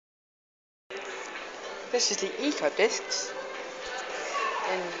This is the Ecodiscs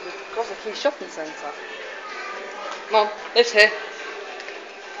in the Gloucester shopping centre. Mum, lives here.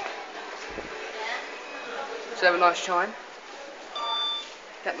 So have a nice chime.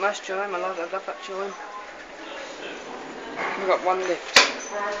 That nice chime, I love that chime. We've got one lift.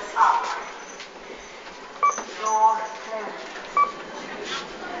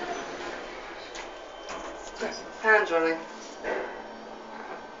 Hands running.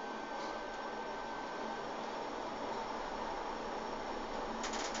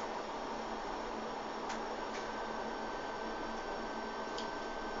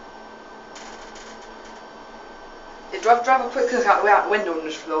 Drive a quick look out the window on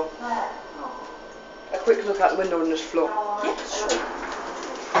this floor. A quick look out the window on this floor. Yeah, sure.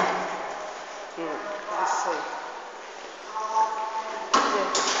 Let's see.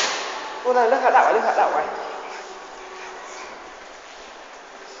 Yeah. Well, no, look out that way.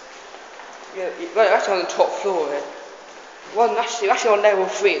 Yeah, well, actually on the top floor here. Well, actually on level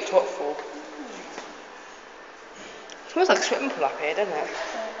 3, the top floor. Smells like a swimming pool up here, doesn't it?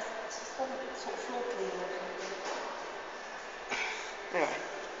 Anyway.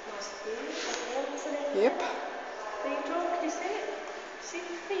 Yep. Cathedral, can you see it? See the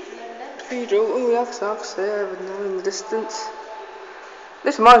cathedral over there? Cathedral, oh yeah, I can see it over there in the distance.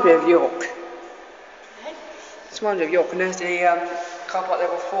 This reminds me of York. Okay. This reminds me of York, and there's the car park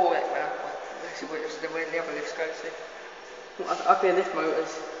level 4 where the other lifts go to. Up here, lift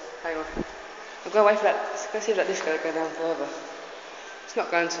motors. Hang on. I'll go away for that. Let's go see if that lift's going to go down further. It's not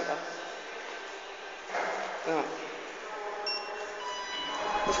going to though. Right.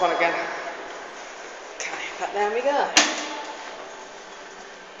 This one again. Okay, back down we go.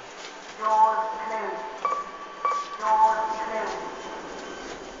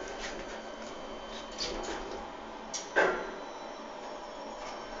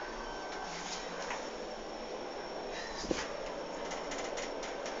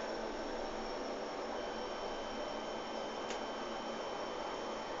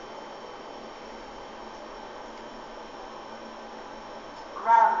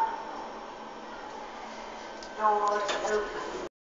 Doors open.